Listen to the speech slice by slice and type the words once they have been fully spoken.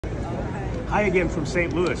Hi again from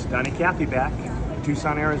St. Louis. Donny Cathey back,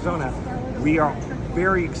 Tucson, Arizona. We are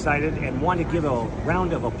very excited and want to give a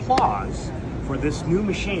round of applause for this new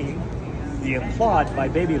machine, the Applaud by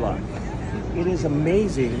Baby Lock. It is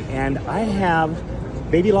amazing, and I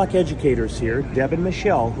have Baby Lock educators here, Deb and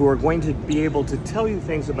Michelle, who are going to be able to tell you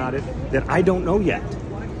things about it that I don't know yet.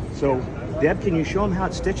 So, Deb, can you show them how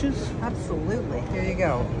it stitches? Absolutely. Here you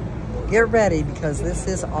go. Get ready, because this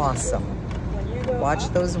is awesome. Watch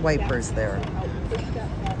those wipers there.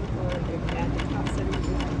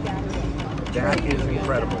 That is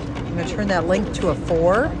incredible. I'm going to turn that link to a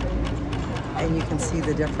 4, and you can see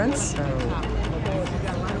the difference. So,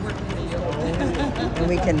 and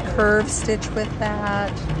we can curve stitch with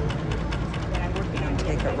that.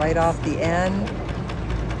 Take it right off the end.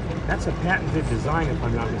 That's a patented design, if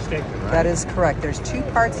I'm not mistaken, right? That is correct. There's 2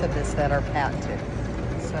 parts of this that are patented.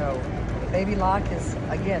 So Baby Lock is,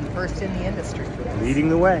 again, first in the industry. Leading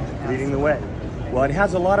the way, leading the way. Well, it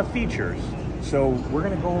has a lot of features. So we're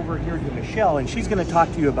going to go over here to Michelle, and she's going to talk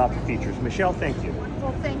to you about the features. Michelle, thank you.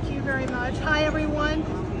 Well, thank you very much. Hi,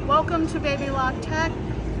 everyone. Welcome to Baby Lock Tech.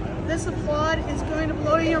 This Applaud is going to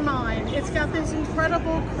blow your mind. It's got these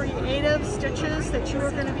incredible creative stitches that you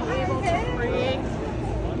are going to be able to create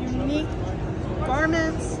unique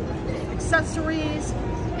garments, accessories,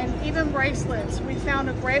 and even bracelets. We found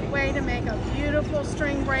a great way to make a beautiful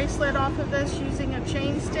string bracelet off of this using a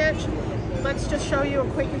chain stitch. Let's just show you a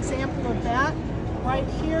quick example of that. Right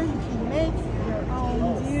here, you can make your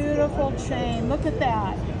own beautiful chain. Look at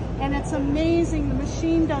that. And it's amazing. The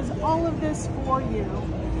machine does all of this for you.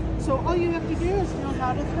 So all you have to do is know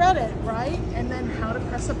how to thread it, right? And then how to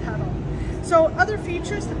press a pedal. So other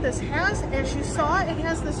features that this has, as you saw, it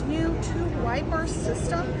has this new 2 wiper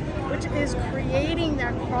system, which is creating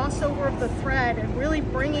that crossover of the thread and really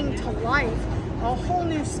bringing to life a whole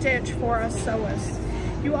new stitch for us sewists.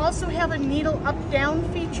 You also have a needle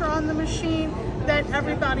up-down feature on the machine that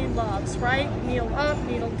everybody loves, right? Needle up,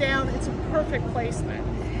 needle down, it's a perfect placement.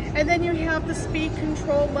 And then you have the speed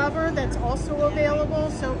control lever that's also available,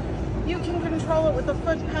 so you can control it with a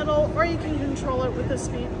foot pedal or you can control it with the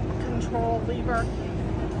speed control lever.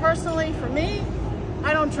 Personally, for me,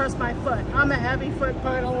 I don't trust my foot. I'm a heavy foot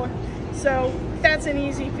pedaler, so that's an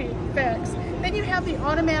easy fix. Then you have the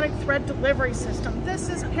automatic thread delivery system. This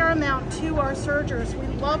is paramount to our sergers. We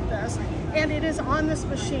love this, and it is on this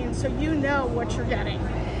machine, so you know what you're getting.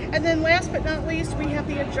 And then last but not least, we have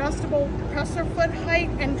the adjustable presser foot height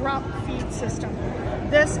and drop feed system.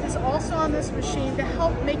 This is also on this machine to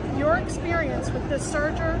help make your experience with this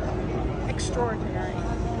serger extraordinary.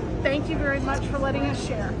 Thank you very much for letting us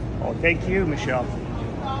share. Well, thank you, Michelle.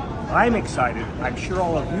 I'm excited. I'm sure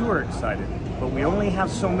all of you are excited, but we only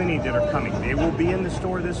have so many that are coming. They will be in the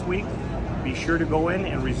store this week. Be sure to go in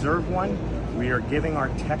and reserve one. We are giving our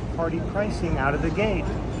tech party pricing out of the gate.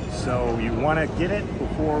 So you want to get it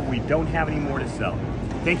before we don't have any more to sell.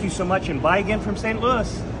 Thank you so much, and bye again from St.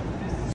 Louis.